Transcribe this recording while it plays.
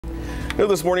Now,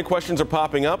 this morning, questions are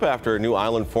popping up after a new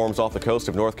island forms off the coast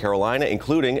of North Carolina,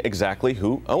 including exactly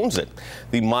who owns it.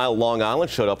 The mile-long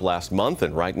island showed up last month,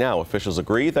 and right now officials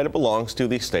agree that it belongs to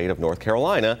the state of North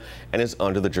Carolina and is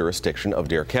under the jurisdiction of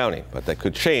Dare County. But that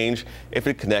could change if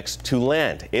it connects to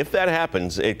land. If that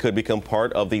happens, it could become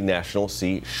part of the national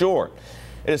sea shore.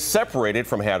 It is separated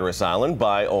from Hatteras Island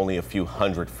by only a few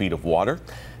hundred feet of water.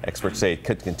 Experts say it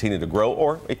could continue to grow,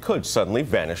 or it could suddenly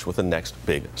vanish with the next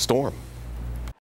big storm.